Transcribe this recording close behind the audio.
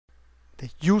The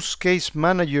Use Case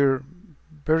Manager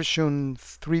version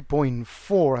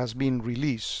 3.4 has been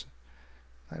released.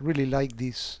 I really like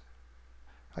this.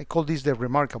 I call this the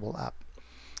Remarkable app.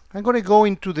 I'm going to go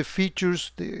into the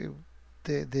features, the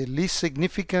least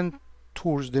significant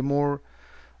towards the more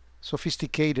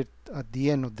sophisticated at the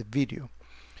end of the video.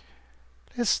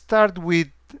 Let's start with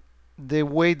the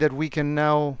way that we can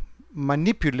now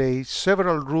manipulate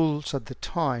several rules at the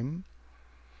time.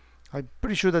 I'm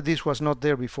pretty sure that this was not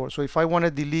there before. So if I want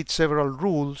to delete several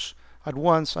rules at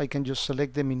once, I can just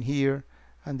select them in here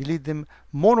and delete them.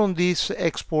 More on this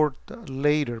export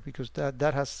later, because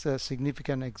that has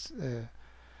significant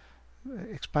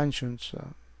expansions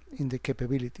in the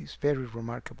capabilities. Very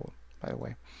remarkable, by the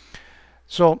way.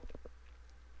 So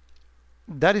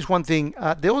that is one thing.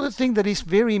 The other thing that is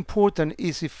very important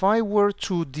is if I were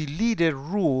to delete a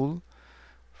rule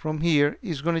from here,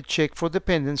 it's going to check for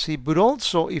dependency, but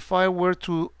also if I were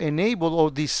to enable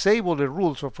or disable a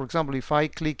rule. So for example, if I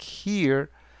click here,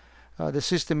 the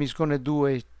system is going to do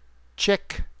a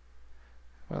check.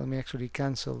 Well, let me actually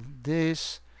cancel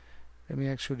this. Let me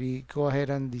actually go ahead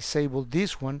and disable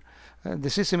this one. The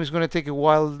system is going to take a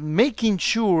while making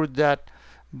sure that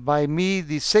by me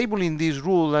disabling this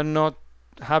rule and not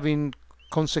having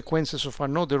consequences of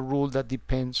another rule that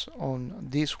depends on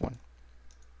this one.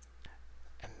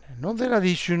 Another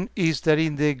addition is that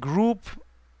in the group,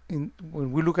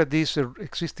 when we look at these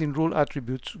existing rule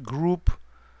attributes, group,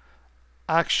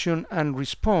 action, and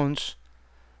response,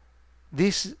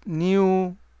 this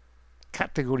new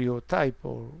category or type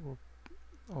or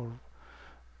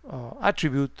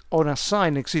attribute on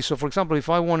assign exists. So for example, if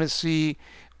I want to see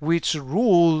which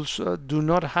rules do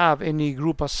not have any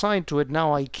group assigned to it,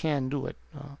 now I can do it.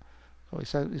 So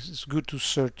it's good to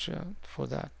search for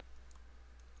that.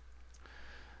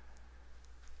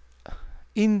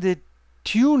 In the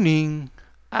tuning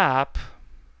app,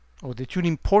 or the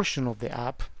tuning portion of the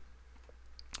app,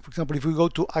 for example, if we go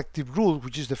to active rule,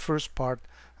 which is the first part,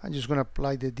 I'm just going to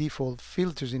apply the default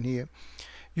filters in here.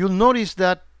 You'll notice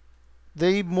that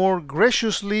they more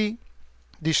graciously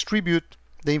distribute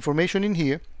the information in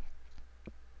here.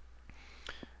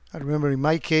 I remember in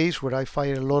my case where I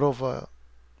fired a lot of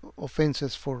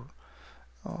offenses for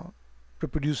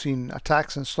reproducing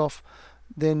attacks and stuff,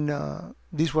 then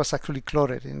this was actually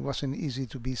cluttered and it wasn't easy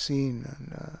to be seen.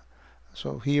 And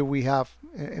so here we have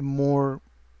a more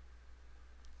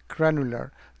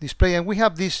granular display, and we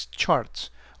have these charts: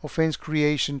 offense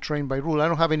creation, trend by rule. I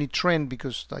don't have any trend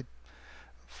because I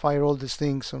fired all these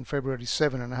things on February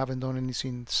 7 and I haven't done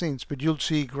anything since, but you'll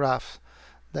see graphs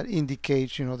that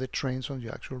indicates, you know, the trends on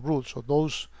the actual rules. So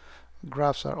those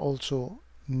graphs are also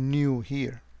new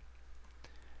here.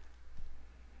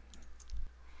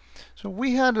 So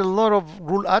we had a lot of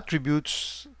rule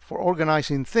attributes for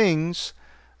organizing things,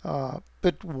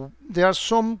 but there are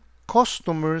some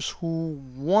customers who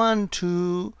want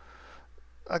to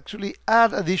actually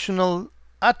add additional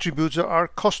attributes that are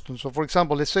custom. So for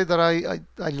example, let's say that I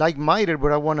like MITRE,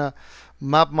 but I want to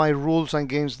map my rules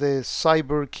against the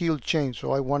cyber kill chain.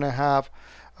 So I want to have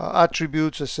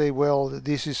attributes that say, well,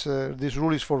 this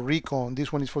rule is for recon,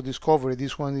 this one is for discovery,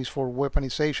 this one is for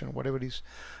weaponization, whatever it is,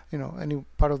 you know, any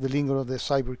part of the lingo of the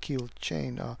cyber kill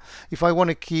chain. If I want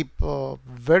to keep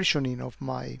versioning of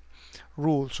my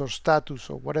rules or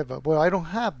status or whatever, well, I don't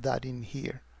have that in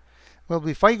here. Well,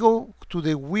 if I go to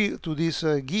this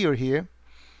gear here,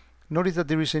 notice that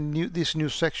there is this new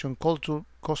section called to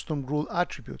custom rule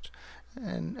attributes,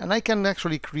 and I can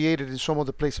actually create it in some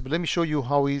other places, but let me show you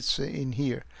how it's in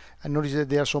here. And notice that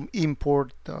there are some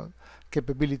import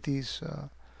capabilities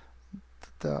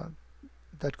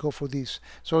that go for this.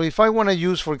 So if I want to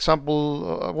use, for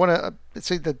example, let's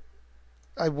say that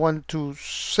I want to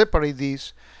separate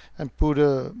these and put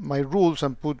my rules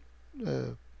and put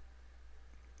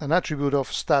an attribute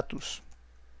of status.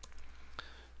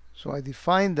 So I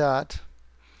define that,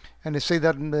 and I say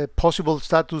that the possible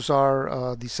status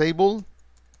are disabled.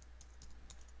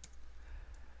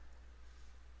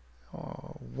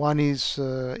 One is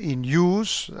in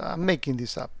use. I'm making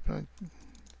this up. Right?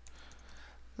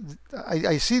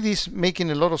 I see this making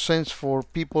a lot of sense for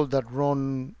people that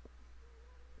run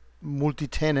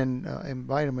multi-tenant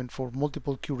environment for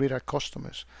multiple QRadar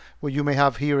customers, where you may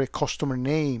have here a customer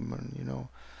name and, you know,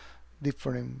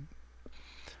 different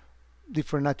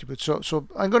attributes. So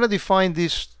I'm going to define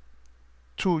these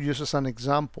two just as an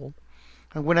example,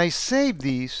 and when I save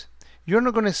these, you're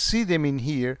not going to see them in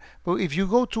here, but if you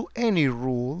go to any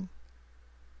rule,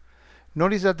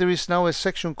 notice that there is now a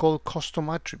section called custom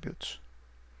attributes,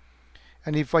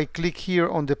 and if I click here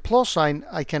on the plus sign,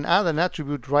 I can add an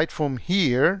attribute right from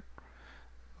here.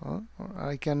 or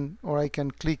I can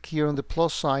click here on the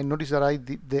plus sign. Notice that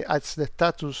the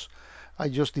status I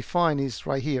just defined is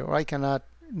right here, or I can add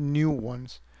new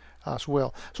ones as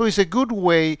well. So it's a good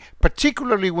way,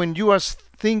 particularly when you are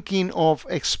thinking of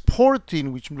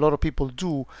exporting, which a lot of people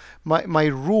do, my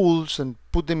rules and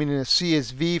put them in a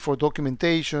CSV for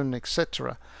documentation,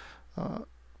 etc.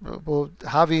 But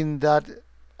having that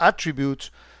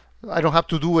attribute, I don't have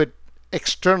to do it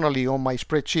externally on my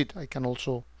spreadsheet.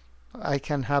 I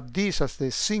can have this as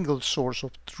the single source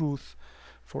of truth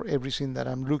for everything that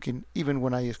I'm looking, even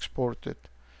when I export it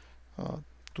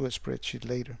to a spreadsheet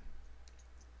later.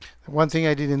 One thing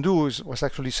I didn't do was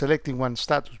actually selecting one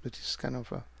status, but it's kind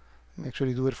of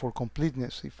actually do it for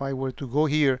completeness. If I were to go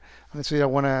here and say I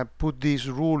want to put this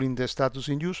rule in the status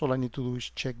in use, all I need to do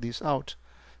is check this out,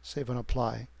 save and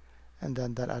apply, and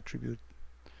then that attribute,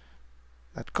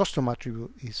 that custom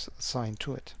attribute, is assigned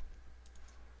to it.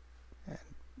 And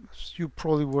as you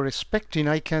probably were expecting,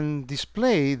 I can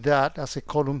display that as a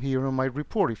column here on my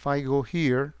report. If I go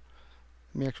here,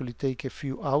 let me actually take a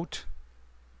few out.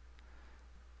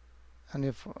 And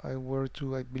if I were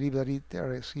to, I believe that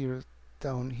there is here,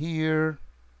 down here.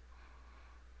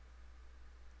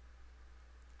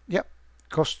 Yep,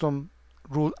 custom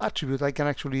rule attribute. I can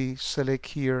actually select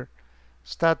here,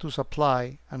 status,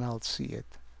 apply, and I'll see it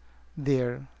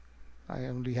there. I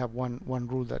only have one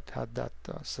rule that had that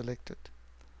selected.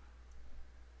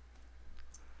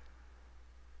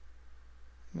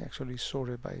 Let me actually sort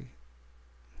it by.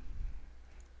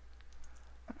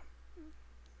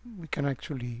 We can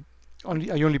actually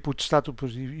I only put status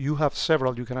because you have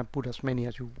several. You cannot put as many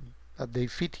as that they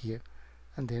fit here,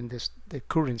 and then the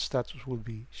current status will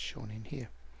be shown in here.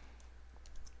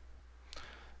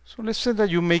 So let's say that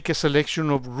you make a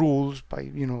selection of rules by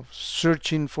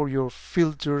searching for your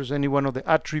filters, any one of the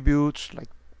attributes, like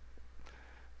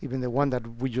even the one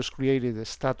that we just created, the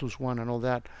status one and all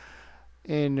that,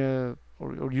 and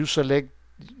or you select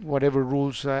whatever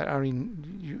rules are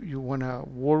in you want to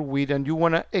work with, and you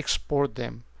want to export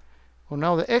them. Well,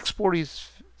 now the export is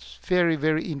very,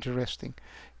 very interesting.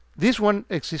 This one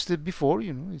existed before,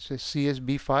 it's a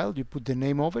CSV file. You put the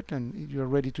name of it and you're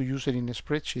ready to use it in a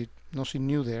spreadsheet. Nothing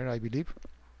new there, I believe.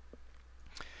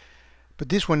 But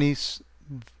this one is,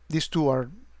 these two are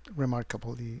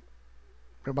remarkably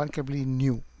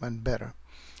new and better.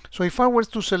 So if I were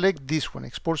to select this one,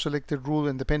 export selected rule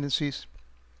and dependencies,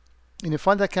 in a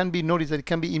file that can be noticed that it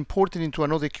can be imported into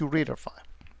another curator file.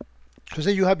 So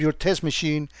say you have your test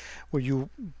machine where you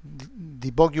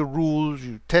debug your rules,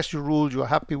 you test your rules, you are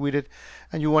happy with it,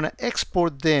 and you want to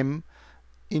export them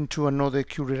into another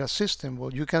curator system.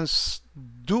 Well, you can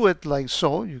do it like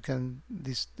so. You can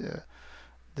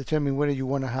determine whether you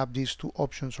want to have these two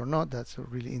options or not. That's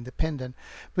really independent.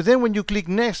 But then when you click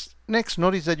next,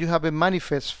 notice that you have a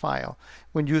manifest file.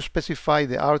 When you specify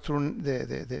the author,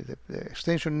 the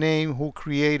extension name, who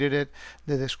created it,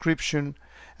 the description,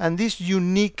 and this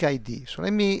unique ID. So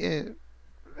let me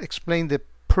explain the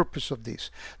purpose of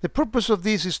this. The purpose of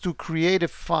this is to create a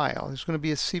file. It's going to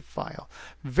be a zip file,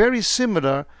 very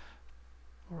similar,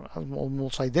 or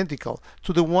almost identical,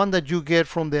 to the one that you get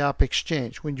from the App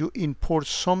Exchange when you import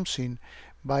something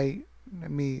by, let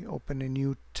me open a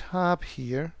new tab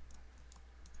here.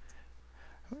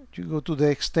 You go to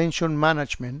the extension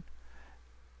management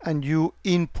and you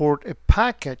import a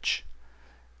package.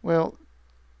 Well,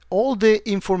 all the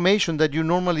information that you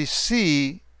normally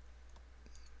see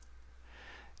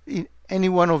in any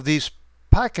one of these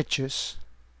packages,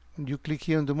 when you click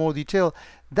here on the more detail,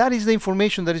 that is the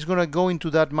information that is going to go into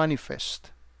that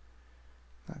manifest.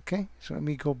 Okay, so let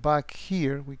me go back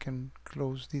here. We can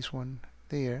close this one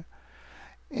there.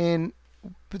 And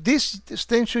this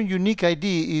extension unique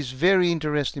ID is very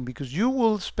interesting because you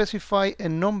will specify a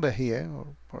number here,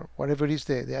 or whatever is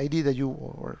the ID that you,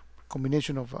 or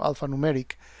combination of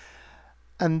alphanumeric,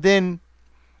 and then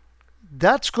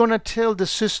that's going to tell the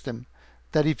system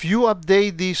that if you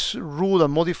update this rule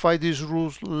and modify these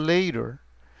rules later,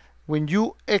 when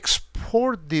you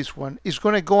export this one, it's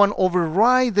going to go and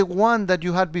override the one that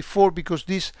you had before, because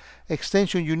this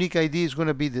extension unique ID is going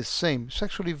to be the same. It's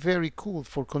actually very cool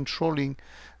for controlling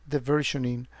the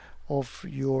versioning of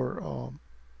your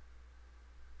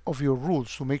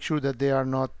rules, to make sure that they are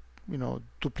not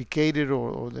duplicated,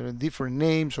 or there are different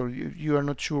names, or you are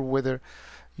not sure whether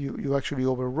you actually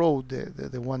overrode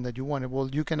the one that you wanted. Well,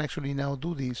 you can actually now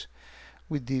do this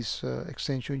with this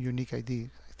extension unique ID.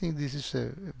 I think this is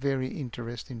a very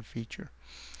interesting feature.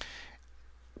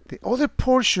 The other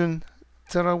portion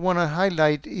that I want to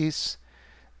highlight is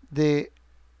the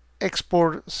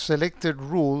export selected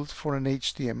rules for an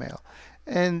HTML.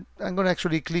 And I'm going to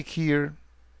actually click here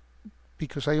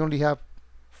because I only have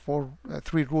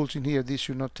three rules in here. This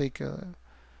should not take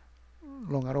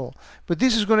long at all. But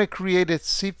this is going to create a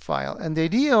zip file, and the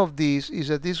idea of this is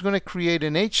that this is going to create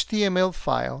an HTML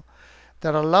file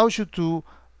that allows you to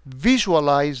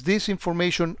visualize this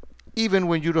information even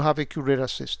when you don't have a Curator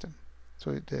system.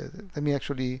 So let me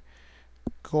actually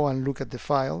go and look at the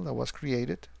file that was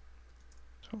created.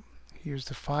 So here's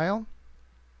the file.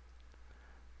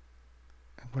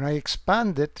 And when I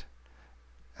expand it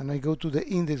and I go to the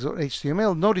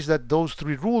index.html, notice that those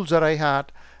three rules that I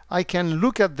had, I can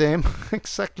look at them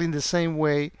exactly in the same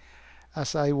way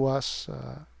as I was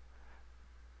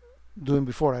doing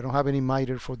before. I don't have any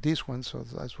miter for this one, so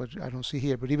that's what I don't see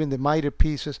here. But even the miter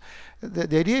pieces,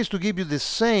 the idea is to give you the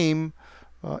same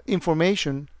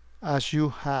information as you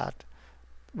had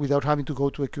without having to go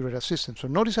to a Curator system. So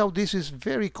notice how this is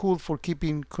very cool for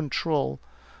keeping control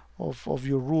of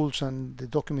your rules and the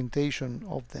documentation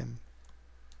of them.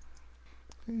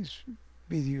 This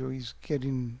video is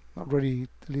getting already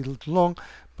a little too long,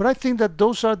 but I think that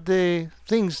those are the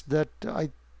things that I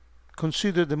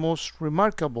consider the most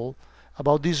remarkable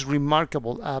about this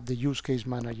remarkable app, the Use Case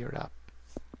Manager app.